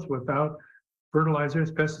soils without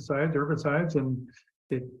fertilizers, pesticides, herbicides,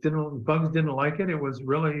 and bugs didn't like it. It was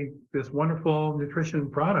really this wonderful nutrition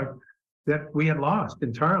product that we had lost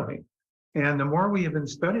entirely. And the more we have been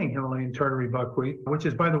studying Himalayan Tartary buckwheat, which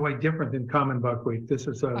is, by the way, different than common buckwheat. This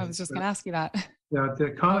is I was just going to ask you that.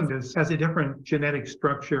 The common has a different genetic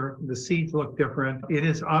structure. The seeds look different. It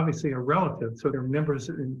is obviously a relative, so they're members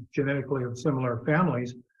genetically of similar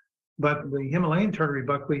families. But the Himalayan Tartary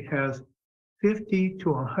buckwheat has 50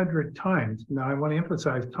 to 100 times. Now, I want to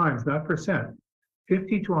emphasize times, not percent.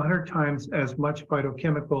 50 to 100 times as much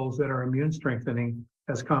phytochemicals that are immune strengthening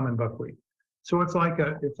as common buckwheat. So it's like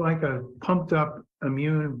a pumped up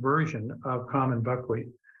immune version of common buckwheat.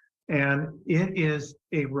 And it is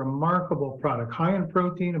a remarkable product, high in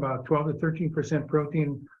protein, about 12 to 13%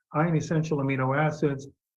 protein, high in essential amino acids,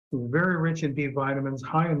 very rich in B vitamins,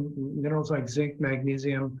 high in minerals like zinc,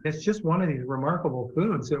 magnesium. It's just one of these remarkable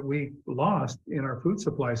foods that we lost in our food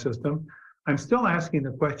supply system. I'm still asking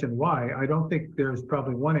the question why. I don't think there's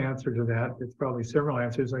probably one answer to that. It's probably several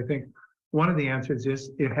answers. I think one of the answers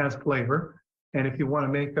is it has flavor. And if you want to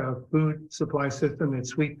make a food supply system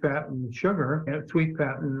that's sweet, fat, and sugar, and sweet,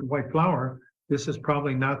 fat, and white flour, this is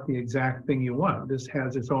probably not the exact thing you want. This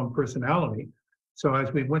has its own personality. So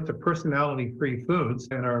as we went to personality-free foods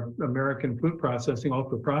and our American food processing,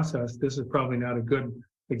 ultra-processed, this is probably not a good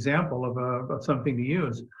example of something to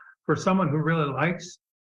use. For someone who really likes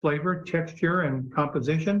flavor, texture, and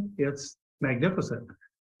composition, it's magnificent.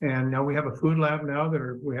 And now we have a food lab now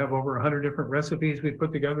we have over 100 different recipes we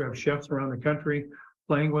put together. We have chefs around the country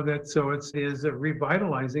playing with it. So it is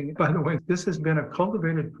revitalizing. By the way, this has been a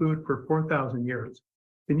cultivated food for 4,000 years.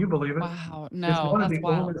 Can you believe it? Wow, It's no, one of that's the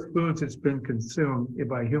wild. oldest foods that's been consumed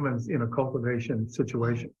by humans in a cultivation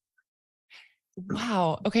situation.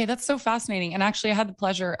 Wow. Okay, that's so fascinating. And actually, I had the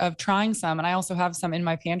pleasure of trying some, and I also have some in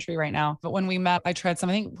my pantry right now. But when we met, I tried some.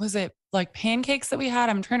 I think was it like pancakes that we had?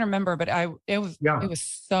 I'm trying to remember, but it was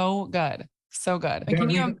so good, so good. Yeah, Can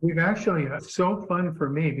you? we've actually it's so fun for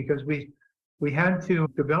me because we had to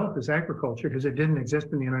develop this agriculture because it didn't exist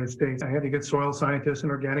in the United States. I had to get soil scientists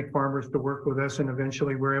and organic farmers to work with us, and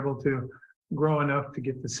eventually we're able to grow enough to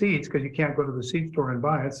get the seeds because you can't go to the seed store and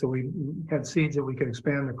buy it. So we had seeds that we could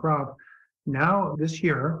expand the crop. Now, this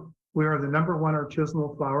year, we are the #1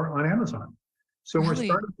 artisanal flour on Amazon. So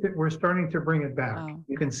Really? we're starting to bring it back. Wow.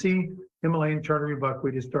 You can see Himalayan Tartary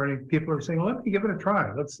buckwheat is starting. People are saying, well, let me give it a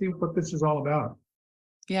try. Let's see what this is all about.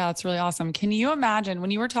 Yeah, it's really awesome. Can you imagine when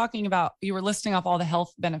you were talking about, you were listing off all the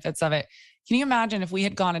health benefits of it? Can you imagine if we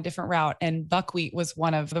had gone a different route and buckwheat was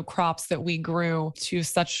one of the crops that we grew to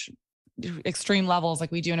such extreme levels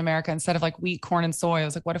like we do in America instead of like wheat, corn, and soy? I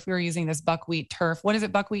was like, what if we were using this buckwheat turf? What is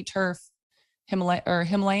it? Buckwheat turf?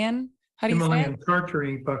 Himalayan? How do you say Himalayan it?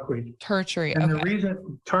 Tartary buckwheat. Tartary. And Okay. the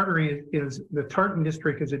reason Tartary is the Tartan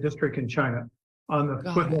district is a district in China on the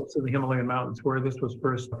foothills of the Himalayan mountains where this was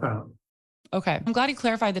first found. Okay. I'm glad you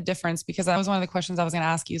clarified the difference because that was one of the questions I was going to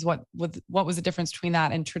ask you is what was the difference between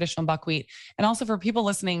that and traditional buckwheat? And also for people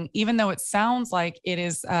listening, even though it sounds like it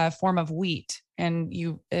is a form of wheat and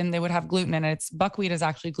they would have gluten in it, buckwheat is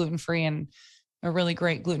actually gluten-free and a really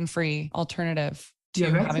great gluten-free alternative to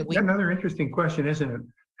having wheat. That's another interesting question, isn't it?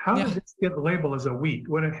 How does this get labeled as a wheat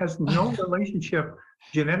when it has no relationship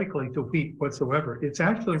genetically to wheat whatsoever? It's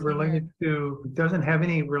actually doesn't have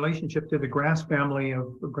any relationship to the grass family of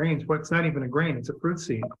grains. Well, it's not even a grain, it's a fruit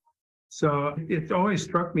seed. So it's always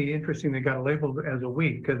struck me interesting they got labeled as a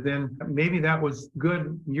wheat because then maybe that was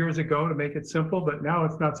good years ago to make it simple, but now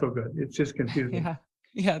it's not so good. It's just confusing.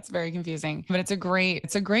 Yeah, it's very confusing, but it's a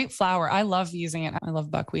great flour. I love using it. I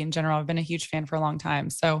love buckwheat in general. I've been a huge fan for a long time.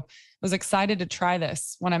 So I was excited to try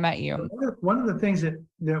this when I met you. One of the things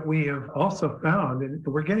that we have also found, and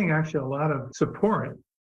we're getting actually a lot of support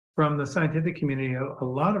from the scientific community, a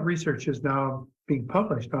lot of research is now being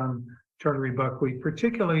published on Tartary buckwheat,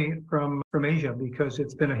 particularly from Asia, because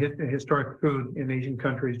it's been a historic food in Asian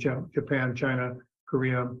countries, Japan, China,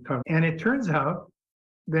 Korea, Taiwan. And it turns out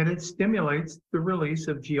that it stimulates the release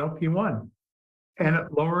of GLP-1. and it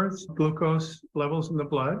lowers glucose levels in the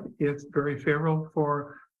blood. It's very favorable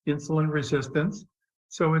for insulin resistance.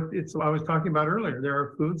 So it's, I was talking about earlier, there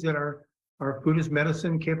are foods that are food as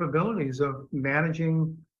medicine capabilities of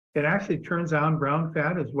managing. It actually turns down brown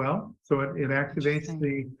fat as well. So it activates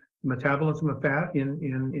the metabolism of fat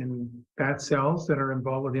in fat cells that are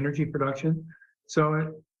involved with energy production.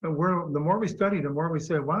 So the more we study, the more we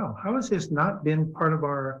say, wow, how has this not been part of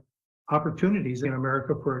our opportunities in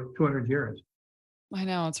America for 200 years? I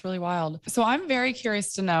know, it's really wild. So I'm very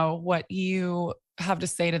curious to know what you have to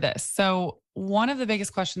say to this. So one of the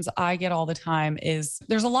biggest questions I get all the time is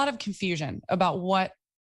there's a lot of confusion about what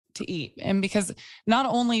to eat. And because not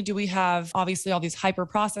only do we have obviously all these hyper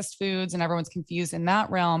processed foods and everyone's confused in that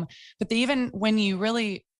realm, but even when you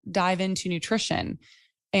really dive into nutrition,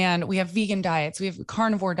 and we have vegan diets, we have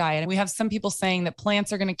carnivore diet, and we have some people saying that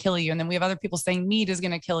plants are going to kill you. And then we have other people saying meat is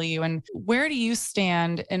going to kill you. And where do you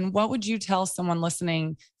stand? And what would you tell someone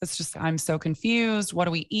listening that's just, I'm so confused. What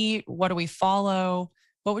do we eat? What do we follow?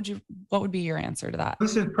 What would be your answer to that?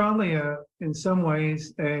 This is probably in some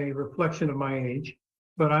ways a reflection of my age,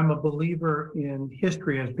 but I'm a believer in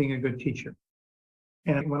history as being a good teacher.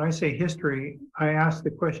 And when I say history, I ask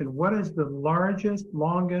the question, what is the largest,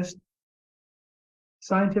 longest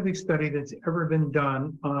scientific study that's ever been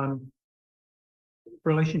done on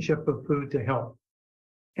relationship of food to health?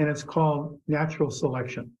 And it's called natural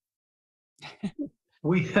selection.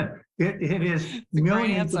 It is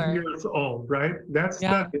millions of years old, right? That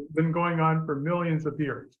study has been going on for millions of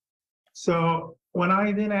years. So when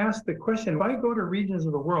I then ask the question, if I go to regions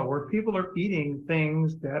of the world where people are eating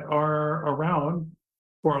things that are around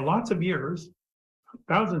for lots of years,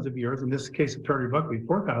 thousands of years, in this case of Tartary buckwheat,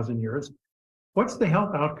 4,000 years, what's the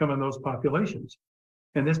health outcome in those populations?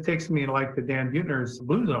 And this takes me like the Dan Buettner's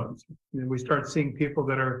blue zones. And we start seeing people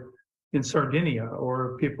that are in Sardinia,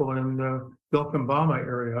 or people in the Vilcabamba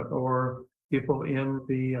area, or people in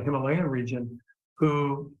the Himalayan region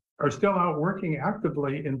who are still out working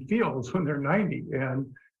actively in fields when they're 90 and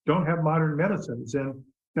don't have modern medicines. And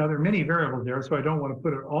now there are many variables there, so I don't want to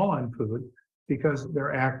put it all on food, because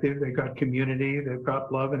they're active, they've got community, they've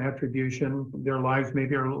got love and attribution, their lives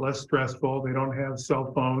maybe are less stressful, they don't have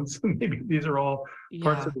cell phones. Maybe these are all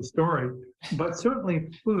parts of the story. But certainly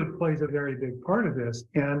food plays a very big part of this.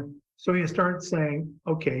 And so you start saying,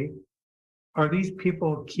 okay, are these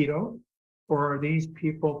people keto? Or are these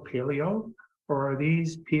people paleo? Or are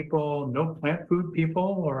these people no plant food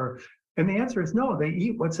people? And the answer is no, they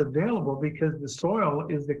eat what's available because the soil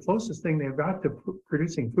is the closest thing they've got to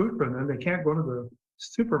producing food for them. They can't go to the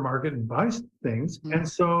supermarket and buy things. And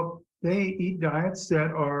so they eat diets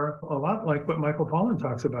that are a lot like what Michael Pollan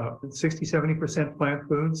talks about. 60, 70% plant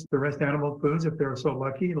foods, the rest animal foods, if they're so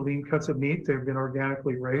lucky, lean cuts of meat, they've been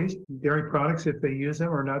organically raised. Dairy products, if they use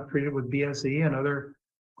them, are not treated with BSE and other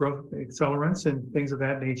growth accelerants and things of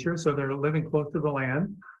that nature. So they're living close to the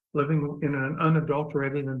land, living in an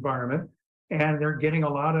unadulterated environment, and they're getting a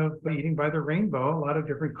lot of eating by the rainbow, a lot of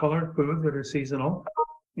different colored foods that are seasonal,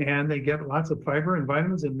 and they get lots of fiber and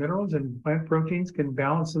vitamins and minerals, and plant proteins can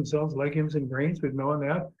balance themselves, legumes and grains, we've known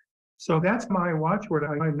that. So that's my watchword.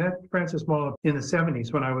 I met Frances Mola in the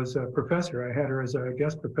 70s when I was a professor. I had her as a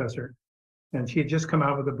guest professor, and she had just come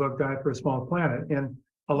out with the book, Diet for a Small Planet. And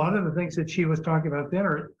a lot of the things that she was talking about then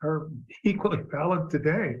are equally valid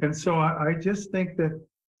today. And so I just think that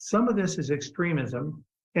some of this is extremism,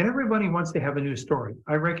 and everybody wants to have a new story.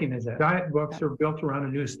 I recognize that. Diet books are built around a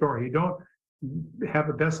new story. You don't have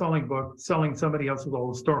a best-selling book selling somebody else's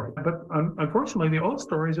old story. But unfortunately, the old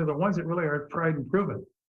stories are the ones that really are tried and proven,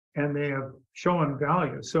 and they have shown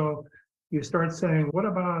value. So you start saying, what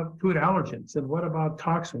about food allergens? And what about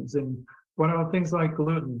toxins? And what about things like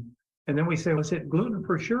gluten? And then we say, well, is it gluten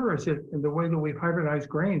for sure? Or is it in the way that we've hybridized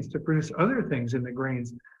grains to produce other things in the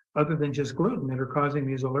grains other than just gluten that are causing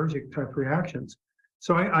these allergic type reactions?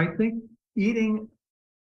 So I think eating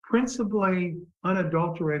principally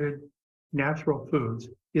unadulterated natural foods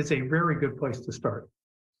is a very good place to start.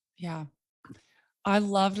 Yeah. I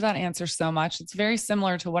loved that answer so much. It's very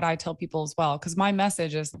similar to what I tell people as well, because my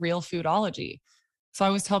message is Realfoodology. So I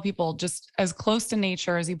always tell people just as close to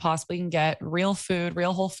nature as you possibly can get, real food,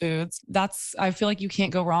 real whole foods. I feel like you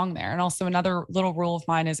can't go wrong there. And also another little rule of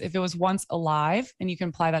mine is if it was once alive and you can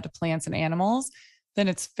apply that to plants and animals, then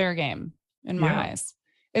it's fair game in my eyes.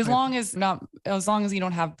 As long as you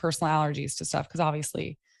don't have personal allergies to stuff, because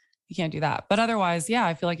obviously you can't do that. But otherwise,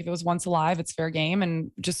 I feel like if it was once alive, it's fair game, and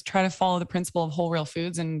just try to follow the principle of whole real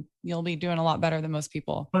foods and you'll be doing a lot better than most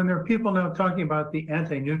people. And there are people now talking about the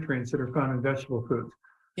anti-nutrients that are found in vegetable foods.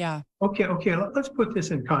 Yeah. Okay, let's put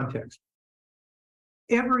this in context.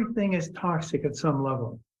 Everything is toxic at some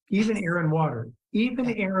level, even air and water. even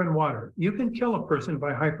air and water. You can kill a person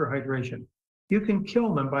by hyperhydration. You can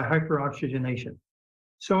kill them by hyperoxygenation.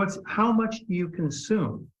 So it's how much do you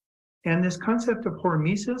consume? And this concept of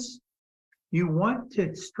hormesis, you want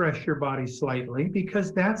to stress your body slightly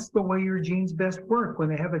because that's the way your genes best work when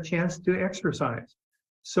they have a chance to exercise.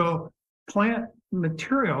 So plant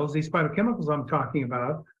materials, these phytochemicals I'm talking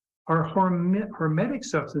about, are hormetic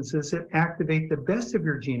substances that activate the best of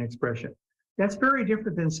your gene expression. That's very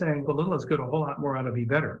different than saying a little is good, a whole lot more ought to be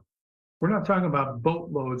better. We're not talking about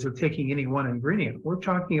boatloads of taking any one ingredient. We're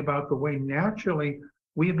talking about the way naturally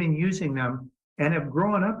we have been using them and have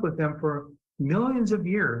grown up with them for millions of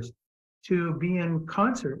years to be in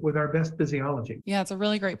concert with our best physiology. Yeah, it's a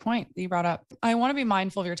really great point that you brought up. I want to be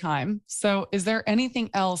mindful of your time. So is there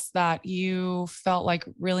anything else that you felt like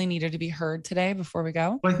really needed to be heard today before we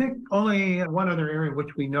go? Well, I think only one other area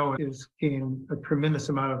which we know is gaining a tremendous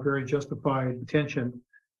amount of very justified attention,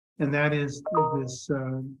 and that is this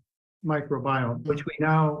microbiome, which we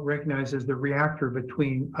now recognize as the reactor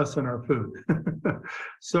between us and our food.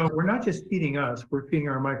 So we're not just feeding us, we're feeding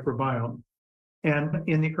our microbiome. And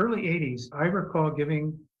in the early 80s, I recall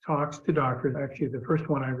giving talks to doctors. Actually, the first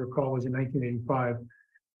one I recall was in 1985,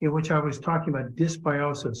 in which I was talking about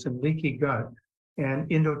dysbiosis and leaky gut and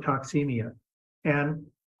endotoxemia. And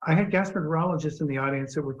I had gastroenterologists in the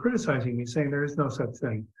audience that were criticizing me, saying there is no such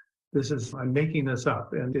thing. I'm making this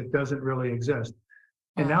up, and it doesn't really exist.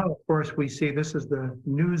 And now, of course, we see this is the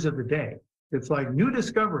news of the day. It's like new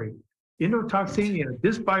discovery, endotoxemia,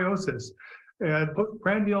 dysbiosis, and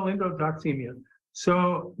postprandial endotoxemia.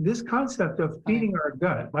 So this concept of feeding our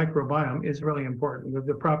gut microbiome is really important, with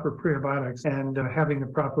the proper prebiotics and having the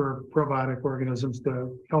proper probiotic organisms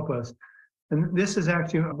to help us. And this is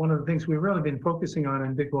actually one of the things we've really been focusing on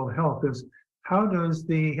in Big World Health is how does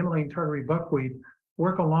the Himalayan Tartary buckwheat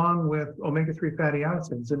work along with omega-3 fatty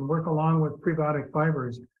acids and work along with prebiotic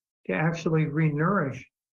fibers to actually re-nourish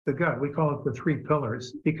the gut. We call it the three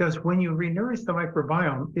pillars, because when you re-nourish the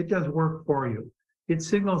microbiome, it does work for you. It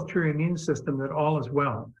signals to your immune system that all is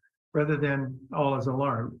well, rather than all is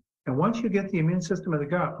alarmed. And once you get the immune system of the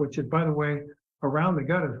gut, which is, by the way, around the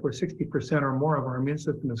gut is where 60% or more of our immune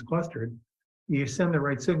system is clustered, you send the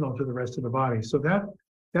right signal to the rest of the body. So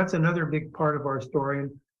that's another big part of our story.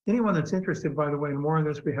 And anyone that's interested, by the way, in more of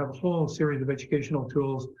this, we have a whole series of educational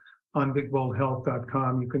tools on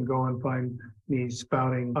bigboldhealth.com. You can go and find me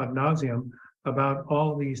spouting ad nauseum about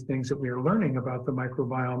all these things that we are learning about the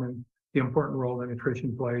microbiome and the important role that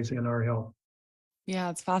nutrition plays in our health. Yeah,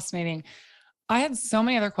 it's fascinating. I had so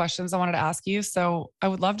many other questions I wanted to ask you. So I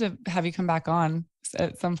would love to have you come back on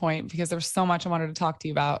at some point because there's so much I wanted to talk to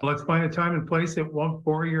you about. Let's find a time and place that won't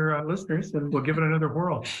bore your listeners, and we'll give it another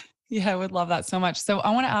whirl. Yeah, I would love that so much. So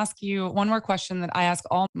I want to ask you one more question that I ask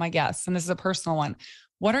all my guests, and this is a personal one.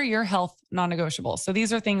 What are your health non-negotiables? So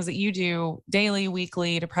these are things that you do daily,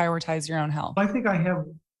 weekly to prioritize your own health. I think I have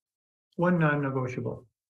one non-negotiable,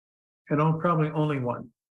 and probably only one.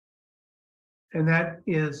 And that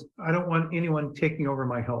is, I don't want anyone taking over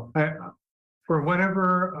my health. For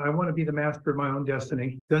whatever, I want to be the master of my own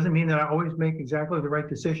destiny. Doesn't mean that I always make exactly the right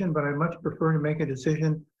decision, but I much prefer to make a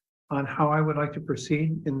decision on how I would like to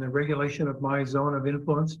proceed in the regulation of my zone of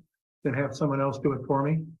influence than have someone else do it for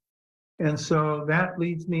me. And so that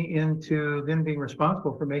leads me into then being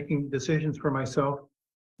responsible for making decisions for myself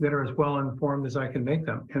that are as well informed as I can make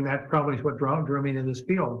them. And that probably is what drew me to this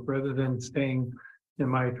field rather than staying in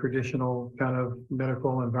my traditional kind of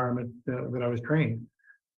medical environment that I was trained.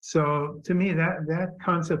 So to me, that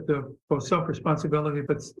concept of both self-responsibility,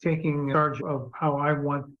 but taking charge of how I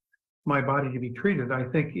want my body to be treated, I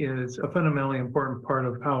think is a fundamentally important part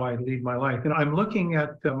of how I lead my life. And I'm looking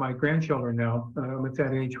at my grandchildren now. I'm at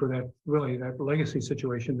that age where that legacy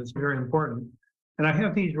situation that's very important. And I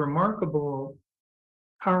have these remarkable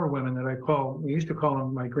power women that we used to call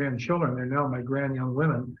them my grandchildren. They're now my grand young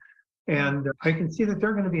women. And I can see that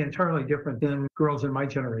they're going to be entirely different than girls in my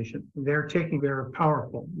generation. They're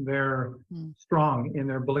powerful, they're strong in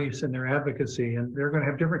their beliefs and their advocacy, and they're going to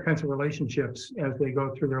have different kinds of relationships as they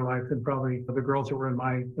go through their life than probably the girls that were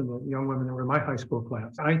the young women that were in my high school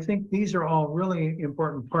class. I think these are all really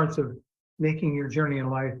important parts of making your journey in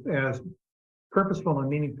life as purposeful and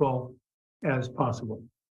meaningful as possible.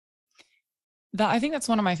 I think that's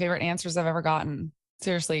one of my favorite answers I've ever gotten.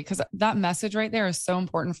 Seriously, because that message right there is so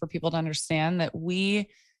important for people to understand that we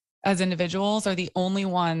as individuals are the only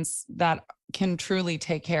ones that can truly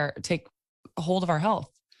take hold of our health,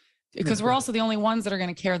 because we're also the only ones that are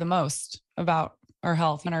going to care the most about our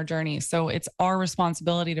health and our journey. So it's our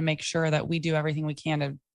responsibility to make sure that we do everything we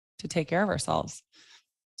can to take care of ourselves.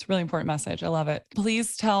 It's a really important message. I love it.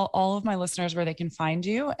 Please tell all of my listeners where they can find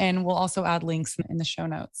you, and we'll also add links in the show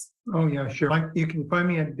notes. Oh, yeah, sure. Like, you can find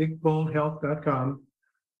me at bigboldhealth.com,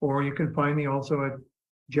 or you can find me also at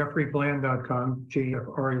jeffreybland.com,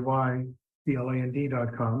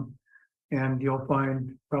 JEFREYBLAND.com, and you'll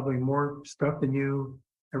find probably more stuff than you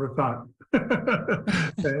ever thought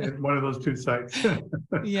at one of those two sites.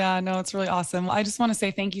 Yeah, no, it's really awesome. I just want to say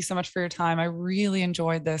thank you so much for your time. I really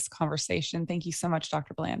enjoyed this conversation. Thank you so much,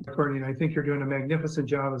 Dr. Bland. Courtney, I think you're doing a magnificent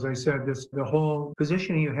job. As I said, the whole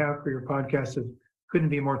positioning you have for your podcast couldn't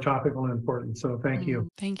be more topical and important. So thank you.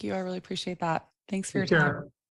 Thank you. I really appreciate that. Thanks for Take your time. care.